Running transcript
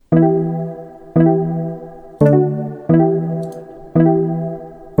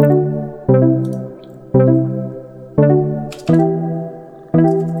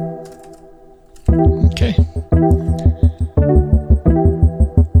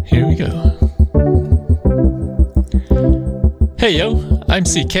go. Hey yo, I'm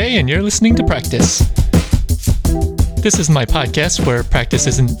CK and you're listening to Practice. This is my podcast where practice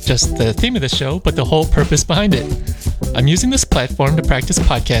isn't just the theme of the show, but the whole purpose behind it. I'm using this platform to practice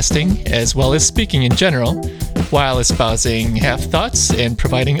podcasting as well as speaking in general, while espousing half thoughts and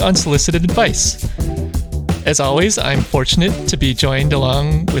providing unsolicited advice. As always, I'm fortunate to be joined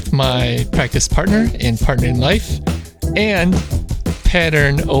along with my practice partner and partner in life and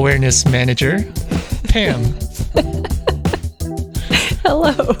pattern awareness manager, Pam.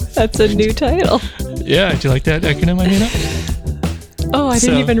 Hello, that's a new title. Yeah, do you like that acronym I made up? Oh, I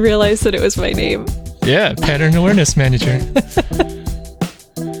didn't even realize that it was my name. Yeah, pattern awareness manager.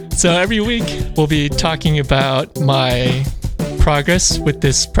 So every week we'll be talking about my progress with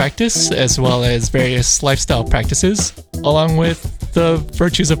this practice as well as various lifestyle practices along with the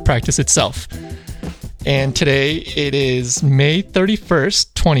virtues of practice itself. And today it is May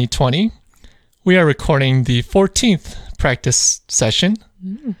 31st, 2020. We are recording the 14th practice session.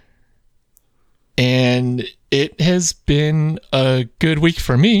 And it has been a good week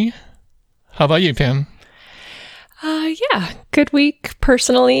for me. How about you, Pam? Yeah, good week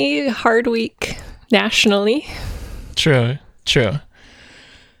personally, hard week nationally. True.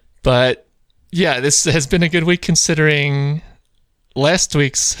 But yeah, this has been a good week considering last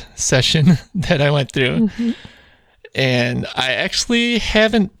week's session that I went through. Mm-hmm. And I actually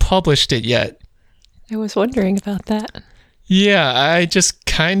haven't published it yet. I was wondering about that. Yeah, I just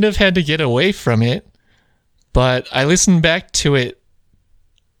kind of had to get away from it. But I listened back to it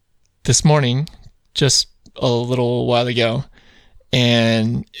this morning, just a little while ago,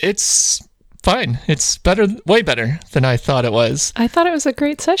 and it's fine. It's better, way better than I thought it was. I thought it was a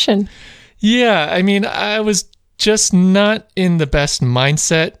great session. Yeah, I mean, I was just not in the best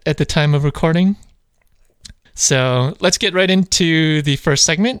mindset at the time of recording. So let's get right into the first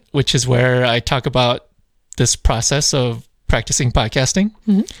segment, which is where I talk about this process of practicing podcasting.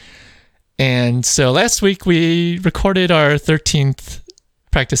 Mm-hmm. And so last week we recorded our 13th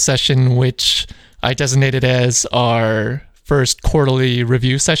practice session, which I designated as our first quarterly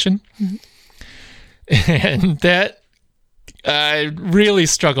review session. Mm-hmm. And that, I really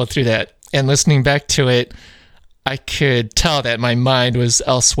struggled through that. And listening back to it, I could tell that my mind was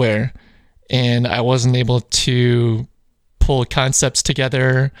elsewhere and I wasn't able to pull concepts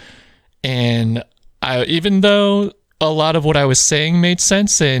together. And even though a lot of what I was saying made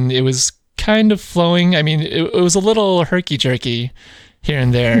sense and it was kind of flowing, I mean, it was a little herky-jerky here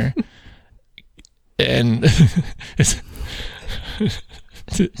and there. And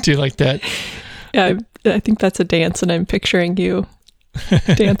do you like that? Yeah, I think that's a dance and I'm picturing you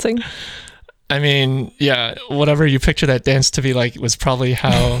dancing. I mean, yeah, whatever you picture that dance to be like was probably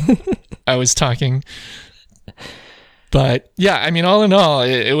how I was talking. But yeah, I mean, all in all,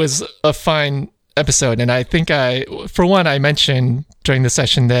 it was a fine episode. And I think I mentioned during the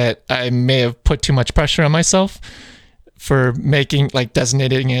session that I may have put too much pressure on myself for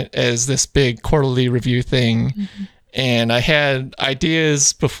designating it as this big quarterly review thing. Mm-hmm. And I had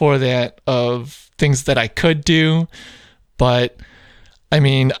ideas before that of things that I could do, but I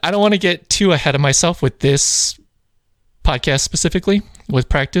mean, I don't want to get too ahead of myself with this podcast specifically with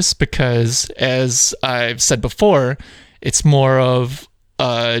practice because as I've said before, it's more of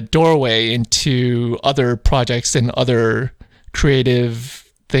a doorway into other projects and other creative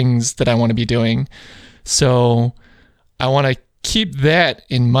things that I want to be doing. So I want to keep that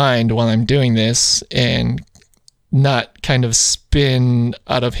in mind while I'm doing this and not kind of spin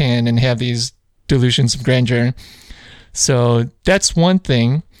out of hand and have these delusions of grandeur. So that's one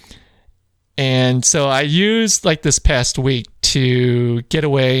thing. And so I used this past week to get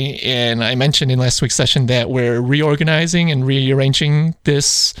away, and I mentioned in last week's session that we're reorganizing and rearranging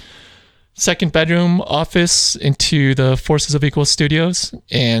this second bedroom office into the Forces of Equal Studios.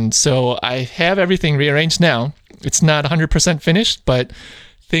 And so I have everything rearranged now. It's not 100% finished, but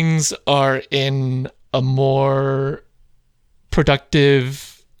things are in a more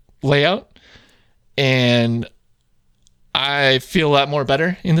productive layout. And I feel a lot more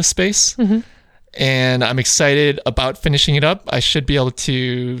better in this space. Mm-hmm. And I'm excited about finishing it up. I should be able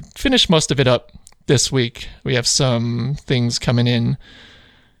to finish most of it up this week. We have some things coming in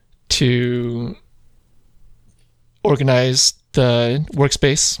to organize the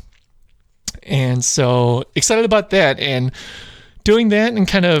workspace. And so excited about that and doing that and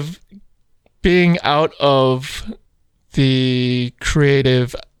kind of being out of the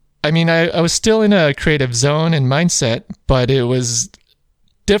creative. I mean, I was still in a creative zone and mindset, but it was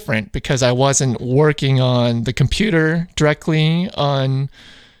different because I wasn't working on the computer directly on,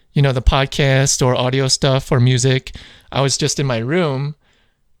 the podcast or audio stuff or music. I was just in my room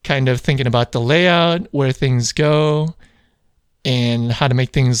kind of thinking about the layout, where things go, and how to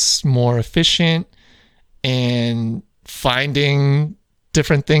make things more efficient, and finding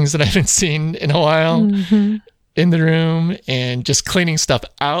different things that I haven't seen in a while in the room, and just cleaning stuff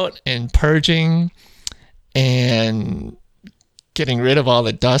out and purging and getting rid of all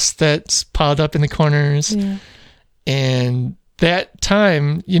the dust that's piled up in the corners. Yeah. And that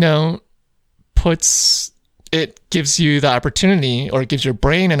time, gives you the opportunity, or it gives your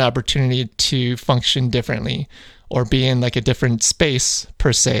brain an opportunity to function differently, or be in like a different space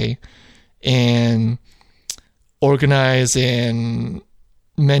per se, and organize and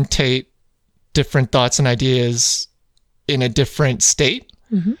mentate different thoughts and ideas in a different state.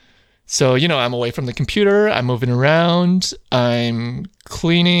 So, I'm away from the computer, I'm moving around, I'm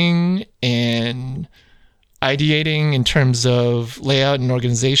cleaning and ideating in terms of layout and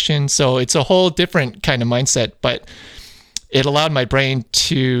organization. So it's a whole different kind of mindset, but it allowed my brain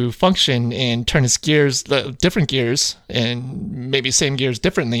to function and turn its gears, different gears, and maybe same gears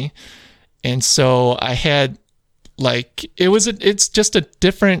differently. And so I had it's just a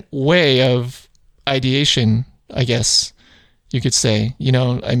different way of ideation, I guess you could say.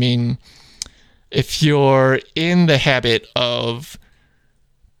 If you're in the habit of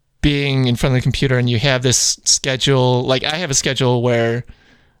being in front of the computer and you have this schedule, like I have a schedule where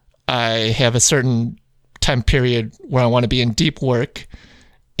I have a certain time period where I want to be in deep work,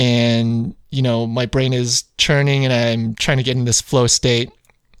 and, my brain is churning and I'm trying to get in this flow state,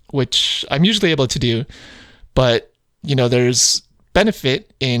 which I'm usually able to do. But, there's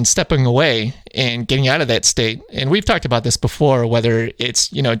benefit in stepping away and getting out of that state. And we've talked about this before, whether it's,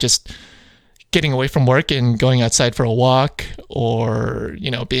 just getting away from work and going outside for a walk, or,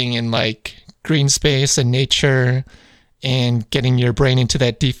 being in like green space and nature and getting your brain into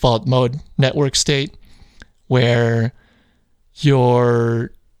that default mode network state where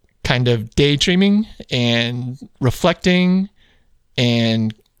you're kind of daydreaming and reflecting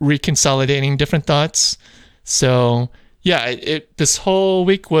and reconsolidating different thoughts. So yeah, this whole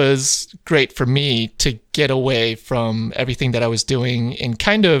week was great for me to get away from everything that I was doing and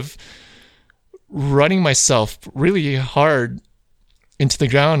kind of running myself really hard into the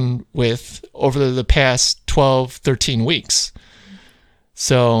ground with over the past 12, 13 weeks.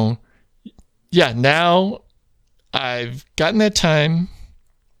 So yeah, now I've gotten that time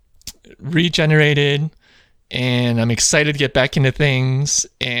regenerated, and I'm excited to get back into things.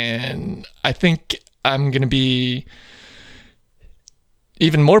 And I think I'm going to be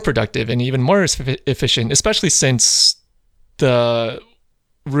even more productive and even more efficient, especially since the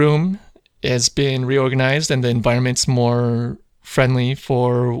room has been reorganized and the environment's more friendly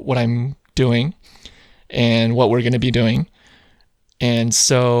for what I'm doing and what we're going to be doing. And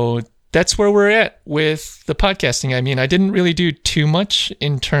so that's where we're at with the podcasting. I mean, I didn't really do too much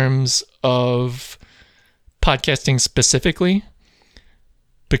in terms of podcasting specifically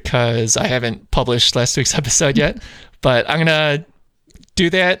because I haven't published last week's episode yet, but I'm going to do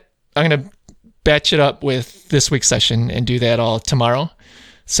that. I'm going to batch it up with this week's session and do that all tomorrow.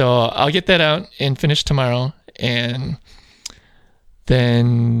 So I'll get that out and finish tomorrow, and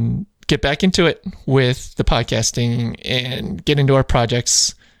then get back into it with the podcasting and get into our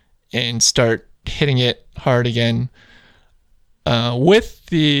projects and start hitting it hard again, with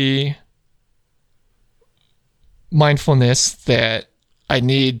the mindfulness that I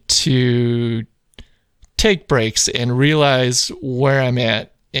need to take breaks and realize where I'm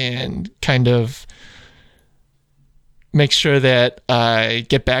at and kind of make sure that I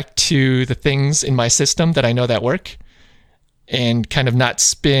get back to the things in my system that I know that work, and kind of not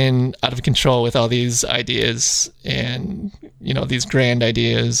spin out of control with all these ideas and, these grand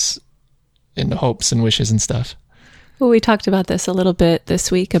ideas and hopes and wishes and stuff. Well, we talked about this a little bit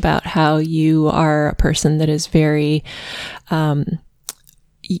this week about how you are a person that is very,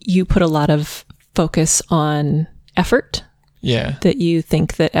 you put a lot of focus on effort. Yeah. That you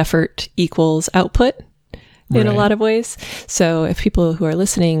think that effort equals output in a lot of ways. So if people who are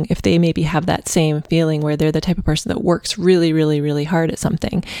listening, if they maybe have that same feeling where they're the type of person that works really, really, really hard at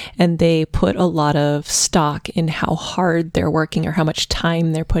something, and they put a lot of stock in how hard they're working or how much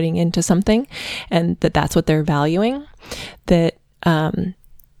time they're putting into something, and that's what they're valuing, that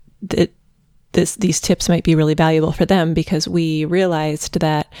these tips might be really valuable for them, because we realized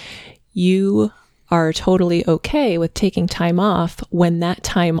that you are totally okay with taking time off when that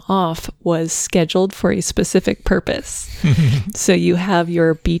time off was scheduled for a specific purpose. So you have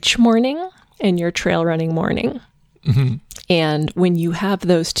your beach morning and your trail running morning. Mm-hmm. And when you have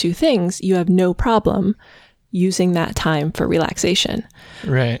those two things, you have no problem using that time for relaxation.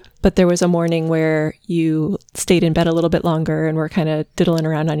 Right. But there was a morning where you stayed in bed a little bit longer and were kind of diddling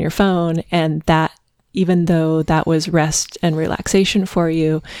around on your phone. And that, even though that was rest and relaxation for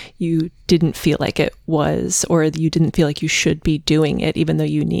you, you didn't feel like it was, or you didn't feel like you should be doing it, even though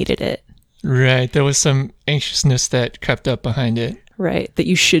you needed it. Right. There was some anxiousness that crept up behind it. Right. That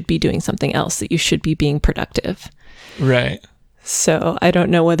you should be doing something else, that you should be being productive. Right. So I don't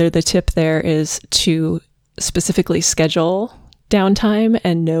know whether the tip there is to specifically schedule downtime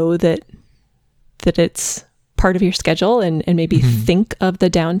and know that it's part of your schedule, and maybe think of the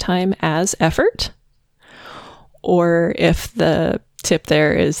downtime as effort, or if the tip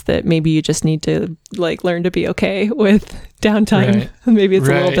there is that maybe you just need to like learn to be okay with downtime. Right. Maybe it's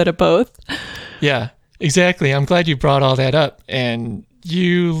a little bit of both. Yeah, exactly. I'm glad you brought all that up, and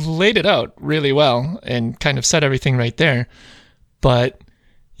you laid it out really well and kind of said everything right there. But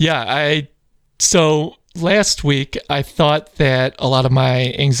yeah, so last week I thought that a lot of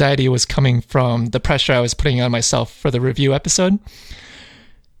my anxiety was coming from the pressure I was putting on myself for the review episode.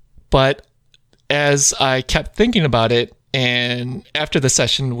 But as I kept thinking about it, and after the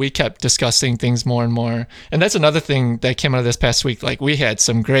session, we kept discussing things more and more. And that's another thing that came out of this past week. Like, we had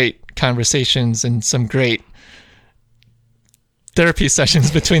some great conversations and some great therapy sessions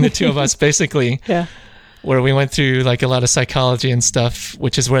between the two of us, basically. Yeah. Where we went through like a lot of psychology and stuff,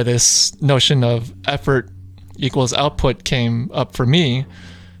 which is where this notion of effort equals output came up for me,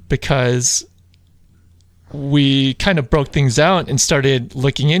 because we kind of broke things out and started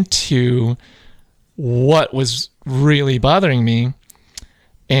looking into what was really bothering me.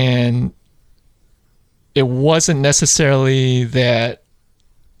 And it wasn't necessarily that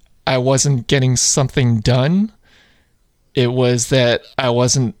I wasn't getting something done. It was that I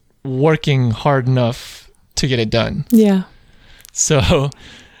wasn't working hard enough to get it done. Yeah. So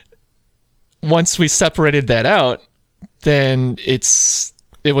once we separated that out, then it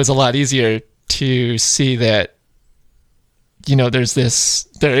was a lot easier to see that, you know, there is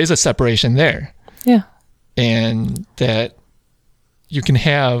a separation there. Yeah. And that you can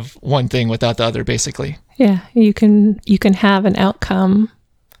have one thing without the other, basically. Yeah. You can have an outcome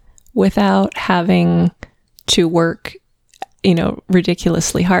without having to work, you know,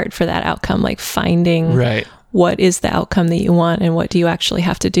 ridiculously hard for that outcome, like finding what is the outcome that you want and what do you actually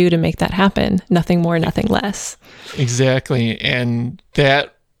have to do to make that happen. Nothing more, nothing less. Exactly. And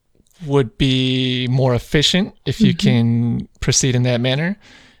that would be more efficient if you can proceed in that manner,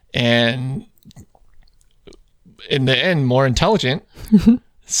 and in the end, more intelligent.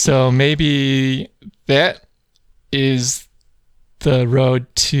 So maybe that is the road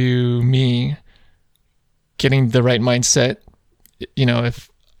to me getting the right mindset. You know, if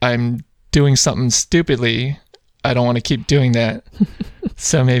I'm doing something stupidly, I don't want to keep doing that.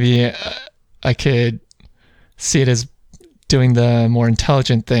 So maybe I could see it as doing the more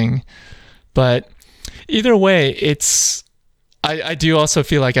intelligent thing. But either way, I do also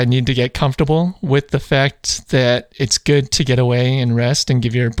feel like I need to get comfortable with the fact that it's good to get away and rest and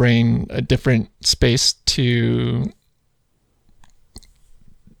give your brain a different space to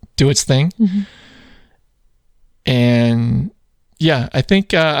do its thing. And yeah, I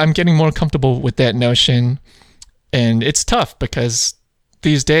think I'm getting more comfortable with that notion. And it's tough because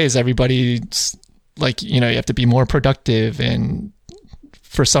these days everybody's like, you know, you have to be more productive. And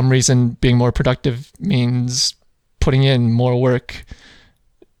for some reason, being more productive means putting in more work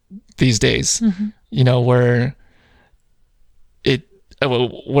these days, you know, where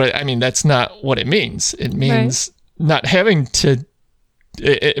I mean, that's not what it means. It means not having to,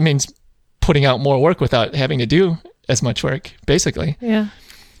 it means putting out more work without having to do as much work, basically. Yeah.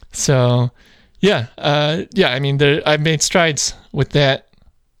 So, yeah. I mean, I've made strides with that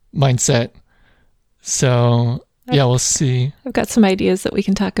mindset. So, yeah, we'll see. I've got some ideas that we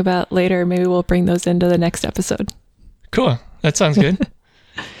can talk about later. Maybe we'll bring those into the next episode. Cool. That sounds good.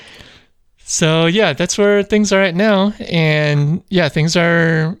 So, yeah, that's where things are at now. And yeah, things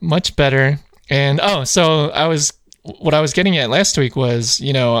are much better. And what I was getting at last week was,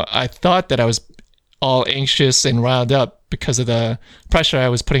 you know, I thought that I was all anxious and riled up because of the pressure I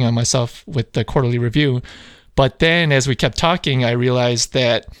was putting on myself with the quarterly review. But then as we kept talking, I realized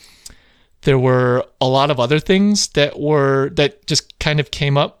that there were a lot of other things that just kind of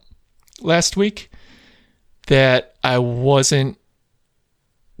came up last week that I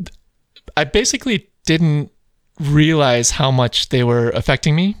basically didn't realize how much they were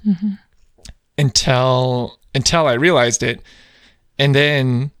affecting me until I realized it. And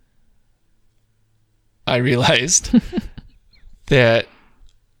then I realized that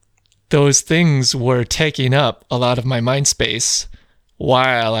those things were taking up a lot of my mind space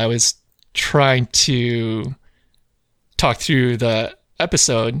while I was trying to talked through the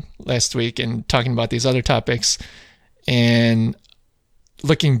episode last week and talking about these other topics, and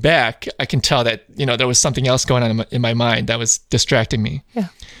looking back, I can tell that, there was something else going on in my mind that was distracting me. Yeah.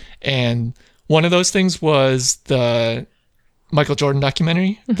 And one of those things was the Michael Jordan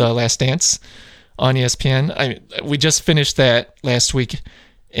documentary, The Last Dance, on ESPN. We just finished that last week,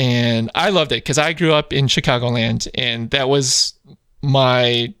 and I loved it because I grew up in Chicagoland, and that was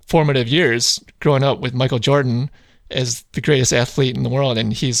my formative years growing up with Michael Jordan as the greatest athlete in the world.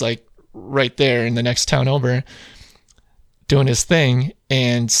 And he's like right there in the next town over doing his thing.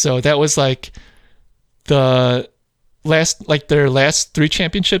 And so that was like their last 3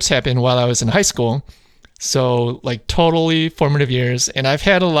 championships happened while I was in high school. So like totally formative years. And I've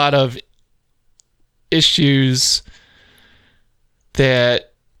had a lot of issues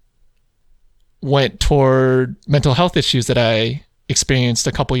that went toward mental health issues that I experienced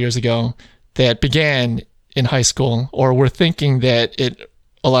a couple years ago that began in high school, or were thinking that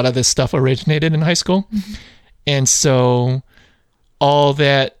a lot of this stuff originated in high school. Mm-hmm. And so all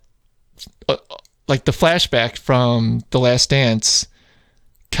that, like the flashback from The Last Dance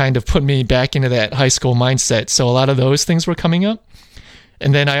kind of put me back into that high school mindset. So a lot of those things were coming up.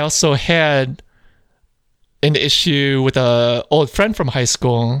 And then I also had an issue with an old friend from high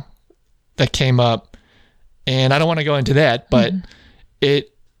school that came up, and I don't want to go into that, but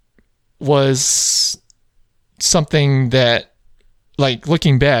it was something that, like,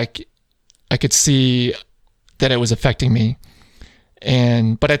 looking back, I could see that it was affecting me.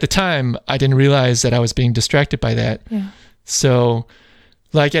 But at the time, I didn't realize that I was being distracted by that. Yeah. So,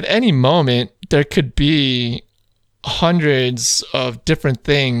 like, at any moment, there could be hundreds of different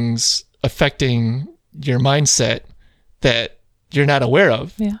things affecting your mindset that you're not aware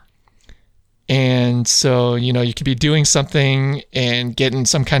of. Yeah. And so, you could be doing something and get in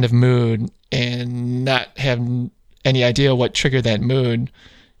some kind of mood and not have any idea what triggered that mood.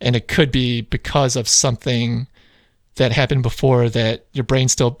 And it could be because of something that happened before that your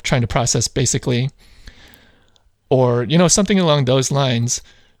brain's still trying to process, basically. Or, something along those lines.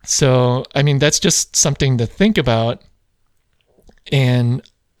 So, that's just something to think about. And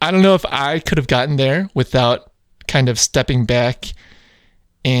I don't know if I could have gotten there without kind of stepping back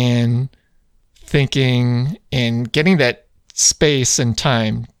and thinking and getting that space and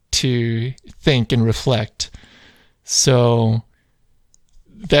time to think and reflect. So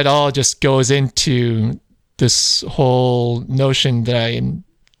that all just goes into this whole notion that I am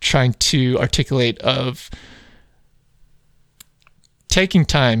trying to articulate of taking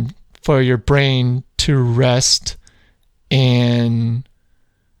time for your brain to rest and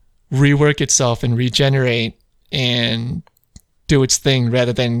rework itself and regenerate and do its thing,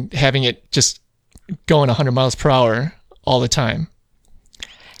 rather than having it just going 100 miles per hour all the time.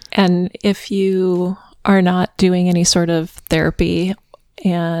 And if you are not doing any sort of therapy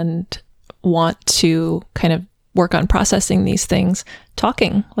and want to kind of work on processing these things,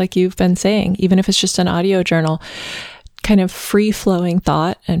 talking, like you've been saying, even if it's just an audio journal, kind of free-flowing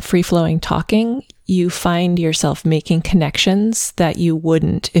thought and free-flowing talking, you find yourself making connections that you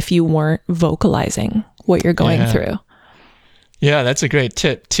wouldn't if you weren't vocalizing what you're going through. Yeah, that's a great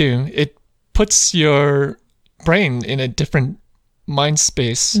tip too. It puts your brain in a different mind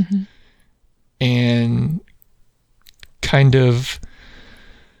space and kind of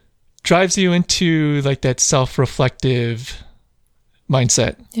drives you into like that self-reflective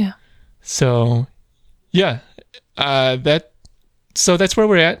mindset. Yeah. So yeah, so that's where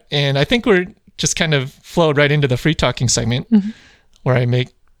we're at. And I think we're just kind of flowed right into the free talking segment where I make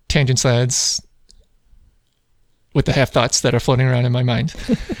tangent slides with the half thoughts that are floating around in my mind.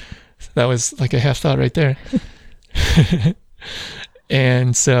 That was like a half thought right there.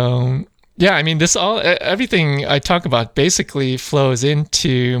 And so, yeah, everything I talk about basically flows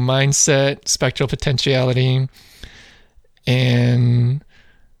into mindset, spectral potentiality, and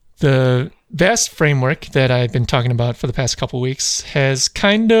the VAST framework that I've been talking about for the past couple of weeks has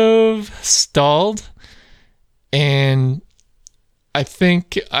kind of stalled. And I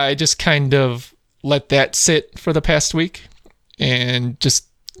think I just kind of let that sit for the past week and just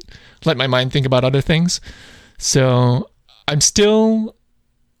let my mind think about other things. So I'm still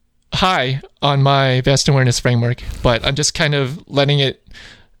high on my vast awareness framework, but I'm just kind of letting it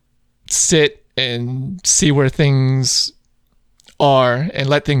sit and see where things are and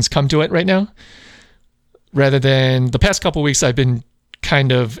let things come to it right now. Rather than the past couple of weeks, I've been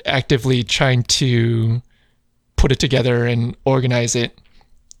kind of actively trying to put it together and organize it.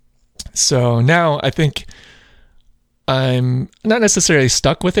 So now I think I'm not necessarily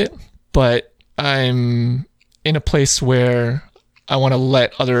stuck with it, but I'm in a place where I want to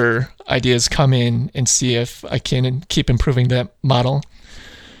let other ideas come in and see if I can keep improving that model.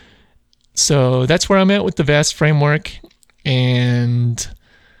 So that's where I'm at with the VAST framework. And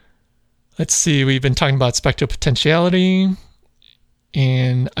let's see, we've been talking about spectropotentiality,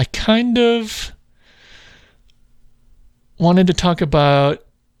 and I kind of wanted to talk about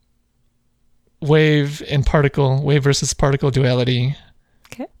wave versus particle duality.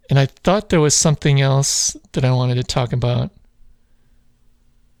 Okay. And I thought there was something else that I wanted to talk about,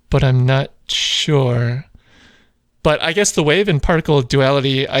 but I'm not sure. But I guess the wave and particle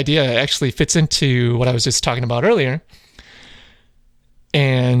duality idea actually fits into what I was just talking about earlier.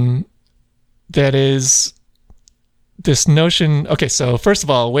 And that is this notion. Okay, so first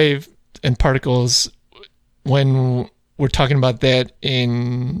of all, wave and particles, when we're talking about that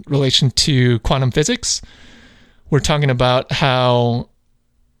in relation to quantum physics, we're talking about how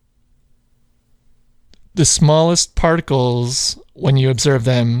the smallest particles, when you observe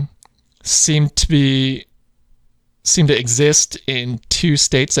them, seem to exist in two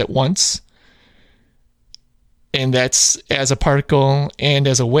states at once. And that's as a particle and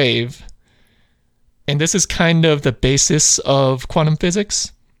as a wave. And this is kind of the basis of quantum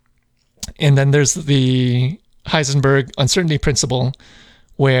physics. And then there's the Heisenberg uncertainty principle,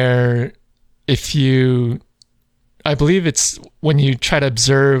 where I believe it's when you try to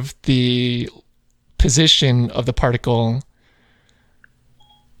observe the position of the particle,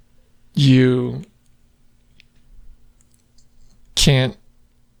 you can't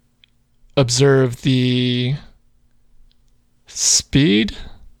observe the speed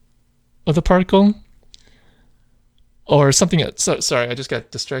of the particle or something. Sorry, I just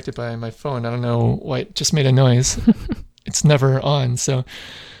got distracted by my phone. I don't know why it just made a noise. It's never on.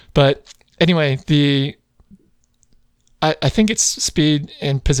 But anyway, I think it's speed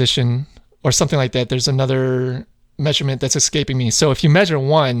and position or something like that. There's another measurement that's escaping me. So if you measure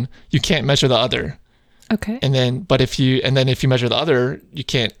one, you can't measure the other. Okay. And then if you measure the other, you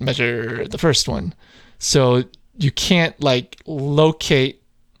can't measure the first one. So you can't locate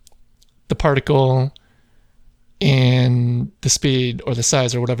the particle and the speed or the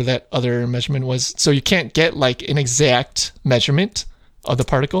size or whatever that other measurement was. So you can't get an exact measurement of the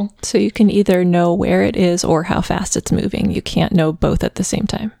particle. So you can either know where it is or how fast it's moving. You can't know both at the same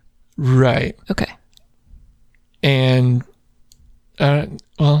time. Right. Okay. And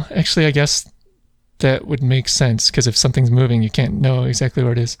well, actually, I guess that would make sense, because if something's moving, you can't know exactly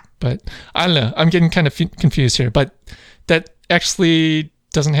where it is. But I don't know. I'm getting kind of confused here. But that actually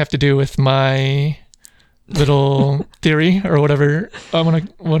doesn't have to do with my little theory or whatever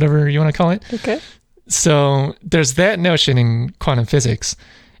you want to call it. Okay. So there's that notion in quantum physics,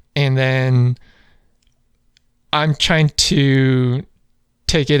 and then I'm trying to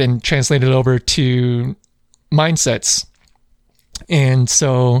take it and translate it over to mindsets. And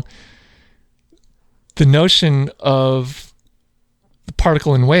so the notion of the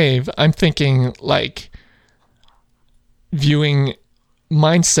particle and wave, I'm thinking viewing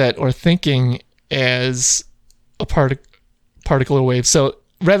mindset or thinking as a particle or wave. So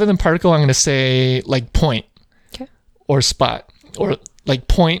rather than particle, I'm going to say point. Okay. Or spot, or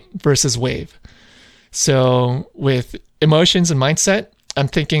point versus wave. So with emotions and mindset, I'm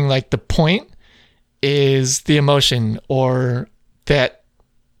thinking the point is the emotion or that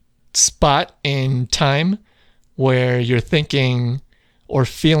spot in time where you're thinking or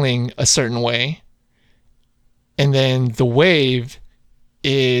feeling a certain way. And then the wave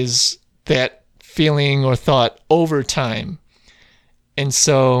is that feeling or thought over time. And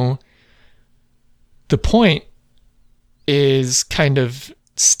so the point is kind of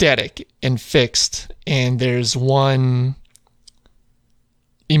static and fixed, and there's one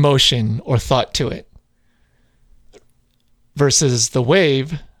emotion or thought to it, versus the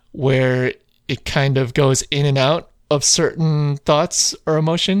wave, where it kind of goes in and out of certain thoughts or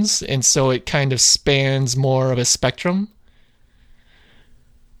emotions, and so it kind of spans more of a spectrum.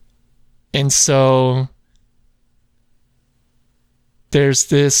 And so there's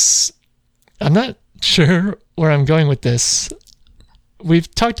this, I'm not sure where I'm going with this.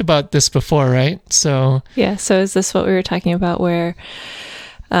 We've talked about this before, right? So yeah. So is this what we were talking about, where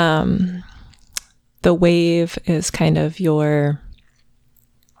the wave is kind of you are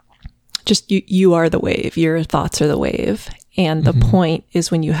the wave, your thoughts are the wave. And the point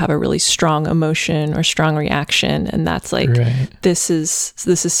is when you have a really strong emotion or strong reaction, and that's right. This is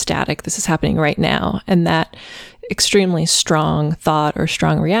static, this is happening right now. And that extremely strong thought or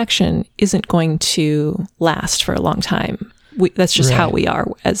strong reaction isn't going to last for a long time. That's just how we are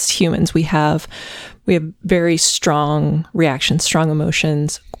as humans. We have very strong reactions, strong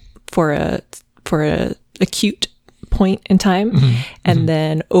emotions for a acute point in time, and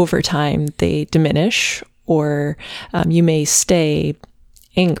then over time they diminish, or you may stay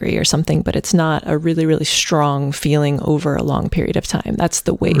angry or something, but it's not a really, really strong feeling over a long period of time. That's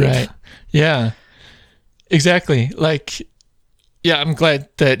the wave. Right. Yeah, exactly. Like, yeah, I'm glad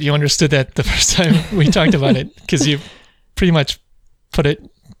that you understood that the first time we talked about it, because you pretty much put it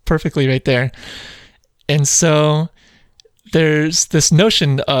perfectly right there. And so there's this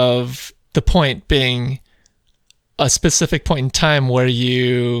notion of the point being a specific point in time where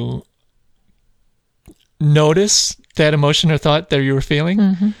you notice that emotion or thought that you were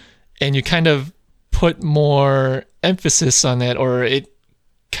feeling, and you kind of put more emphasis on that, or it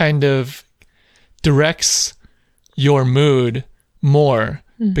kind of directs your mood more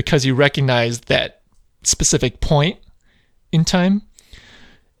because you recognize that specific point in time.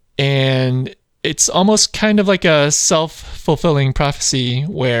 And it's almost kind of like a self-fulfilling prophecy,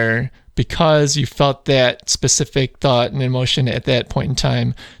 where because you felt that specific thought and emotion at that point in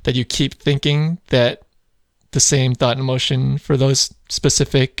time, that you keep thinking that the same thought and emotion for those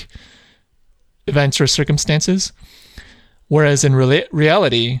specific events or circumstances. Whereas in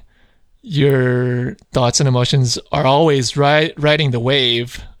reality, your thoughts and emotions are always riding the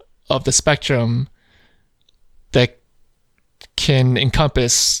wave of the spectrum that can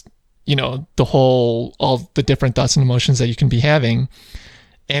encompass, all the different thoughts and emotions that you can be having.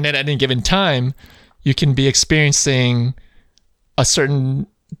 And at any given time, you can be experiencing a certain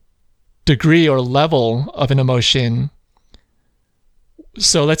degree or level of an emotion.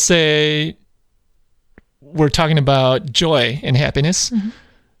 So let's say we're talking about joy and happiness.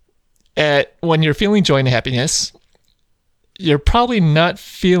 When you're feeling joy and happiness, you're probably not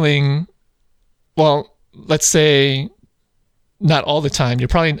feeling, well, let's say not all the time. You're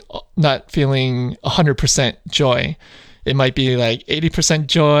probably not feeling 100% joy. It might be like 80%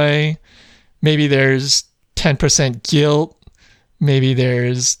 joy. Maybe there's 10% guilt. Maybe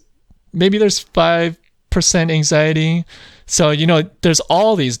there's 5% anxiety. So, there's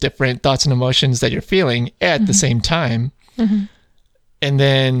all these different thoughts and emotions that you're feeling at the same time. And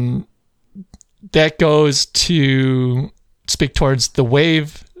then that goes to speak towards the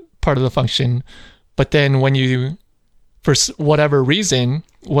wave part of the function. But then when you, for whatever reason,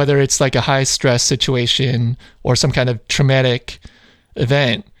 whether it's like a high stress situation or some kind of traumatic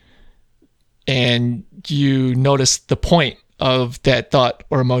event, and you notice the point of that thought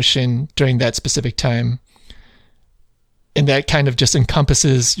or emotion during that specific time, and that kind of just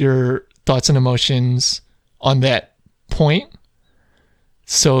encompasses your thoughts and emotions on that point.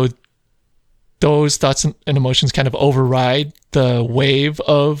 So those thoughts and emotions kind of override the wave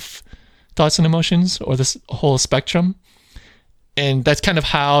of thoughts and emotions, or this whole spectrum. And that's kind of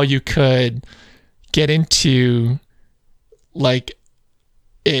how you could get into like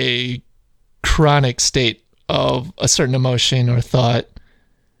a chronic state of a certain emotion or thought,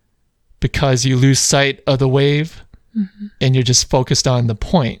 because you lose sight of the wave and you're just focused on the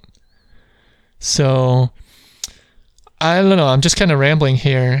point. So I don't know, I'm just kind of rambling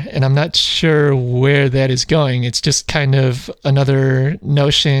here, and I'm not sure where that is going. It's just kind of another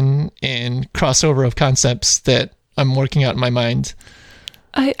notion and crossover of concepts that I'm working out in my mind.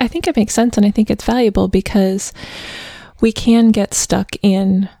 I think it makes sense, and I think it's valuable, because we can get stuck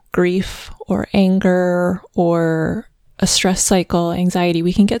in grief or anger or a stress cycle, anxiety.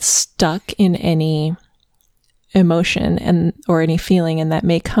 We can get stuck in any emotion or any feeling, and that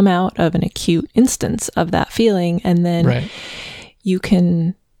may come out of an acute instance of that feeling, and then you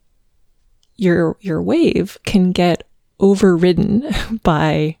can your wave can get overridden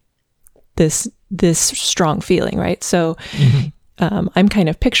by this strong feeling, right? So I'm kind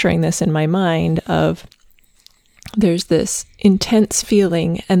of picturing this in my mind of, there's this intense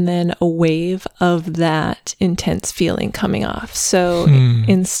feeling and then a wave of that intense feeling coming off. So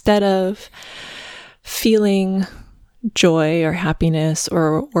instead of feeling joy or happiness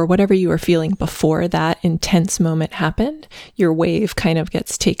or whatever you were feeling before that intense moment happened, your wave kind of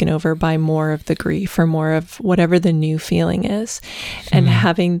gets taken over by more of the grief or more of whatever the new feeling is. And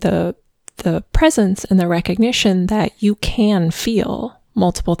having the presence and the recognition that you can feel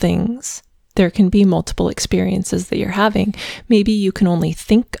multiple things. There can be multiple experiences that you're having. Maybe you can only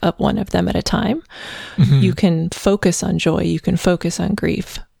think of one of them at a time. You can focus on joy, you can focus on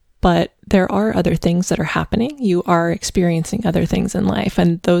grief, but there are other things that are happening. You are experiencing other things in life,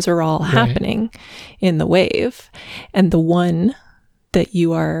 and those are all happening in the wave. And the one that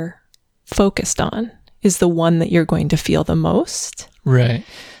you are focused on is the one that you're going to feel the most. Right.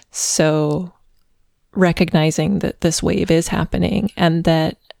 So recognizing that this wave is happening and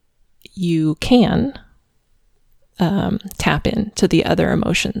that you can tap into the other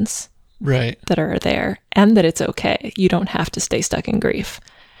emotions right, that are there, and that it's okay. You don't have to stay stuck in grief.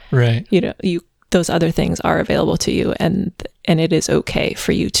 right. Those other things are available to you, and it is okay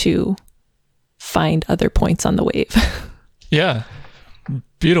for you to find other points on the wave. Yeah.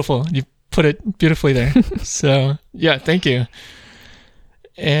 Beautiful. You put it beautifully there. So, yeah, thank you.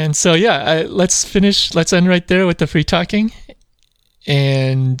 And so, yeah, let's end right there with the free talking.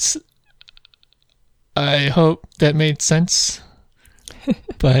 And I hope that made sense.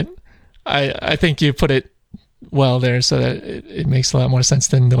 But I think you put it well there so that it makes a lot more sense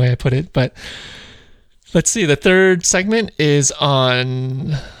than the way I put it. But let's see. The third segment is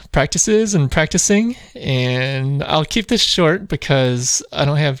on practices and practicing. And I'll keep this short because I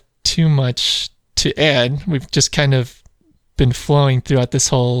don't have too much to add. We've just kind of been flowing throughout this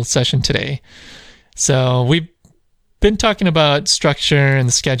whole session today. So we've been talking about structure and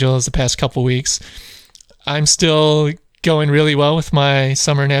the schedules the past couple weeks. I'm still going really well with my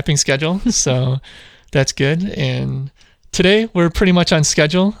summer napping schedule, so that's good. And today we're pretty much on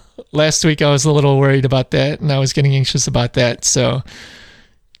schedule. Last week I was a little worried about that and I was getting anxious about that. So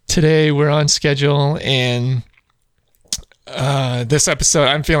today we're on schedule, and this episode,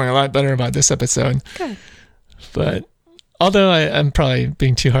 I'm feeling a lot better about this episode. Good. But although I'm probably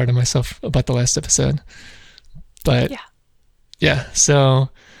being too hard on myself about the last episode. But yeah, so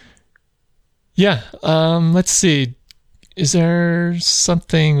yeah, let's see. Is there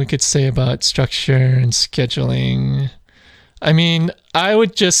something we could say about structure and scheduling? I mean, I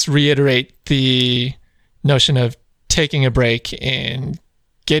would just reiterate the notion of taking a break and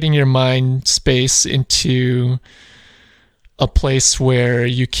getting your mind space into a place where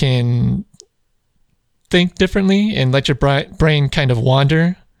you can think differently and let your brain kind of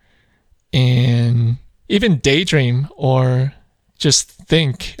wander and even daydream or just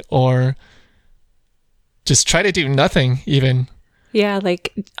think or just try to do nothing even. Yeah,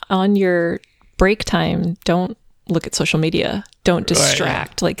 like on your break time, don't look at social media. Don't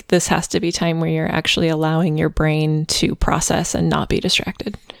distract. Right, yeah. Like this has to be time where you're actually allowing your brain to process and not be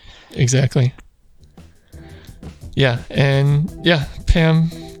distracted. Exactly. Yeah, and yeah, Pam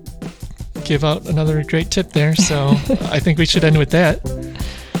gave out another great tip there, so I think we should end with that.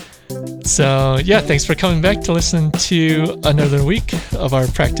 So yeah, thanks for coming back to listen to another week of our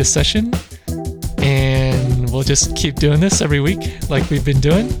practice session. And we'll just keep doing this every week like we've been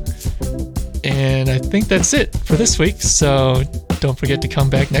doing. And I think that's it for this week. So don't forget to come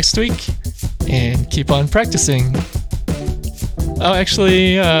back next week and keep on practicing. Oh,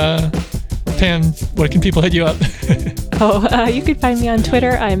 actually, Pam, where can people hit you up? You can find me on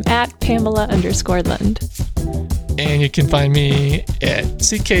Twitter. I'm at Pamela_Lund. And you can find me at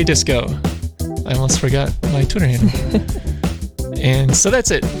CKDisco. I almost forgot my Twitter handle. And so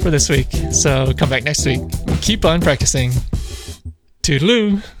that's it for this week. So come back next week and keep on practicing.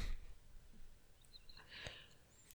 Toodaloo.